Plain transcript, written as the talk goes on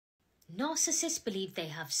Narcissists believe they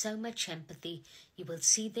have so much empathy. You will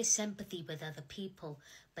see this empathy with other people,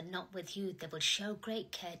 but not with you. They will show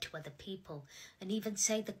great care to other people and even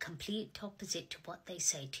say the complete opposite to what they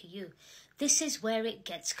say to you. This is where it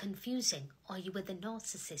gets confusing. Are you with a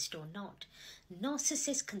narcissist or not?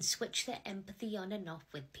 Narcissists can switch their empathy on and off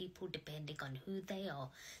with people depending on who they are.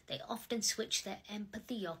 They often switch their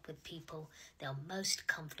empathy off with people they are most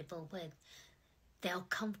comfortable with. They are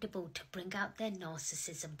comfortable to bring out their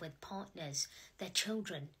narcissism with partners, their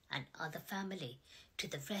children and other family. To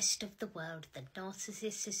the rest of the world, the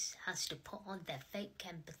narcissist has to put on their fake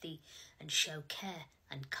empathy and show care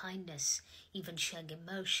and kindness, even showing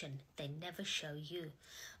emotion they never show you.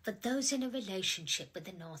 For those in a relationship with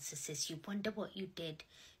a narcissist, you wonder what you did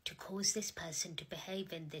to cause this person to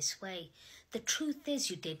behave in this way. The truth is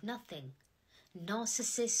you did nothing.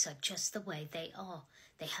 Narcissists are just the way they are.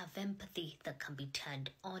 They have empathy that can be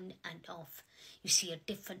turned on and off. You see a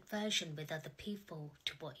different version with other people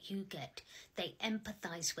to what you get. They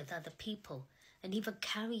empathize with other people and even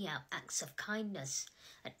carry out acts of kindness.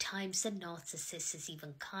 At times the narcissist is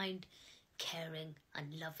even kind, caring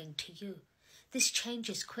and loving to you. This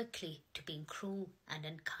changes quickly to being cruel and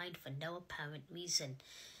unkind for no apparent reason.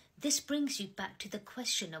 This brings you back to the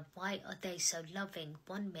question of why are they so loving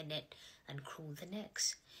one minute and cruel the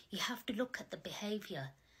next? You have to look at the behavior.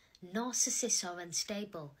 Narcissists are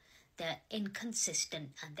unstable, they're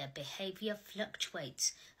inconsistent and their behavior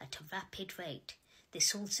fluctuates at a rapid rate.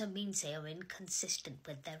 This also means they are inconsistent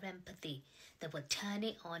with their empathy. They will turn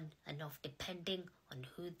it on and off depending on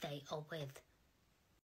who they are with.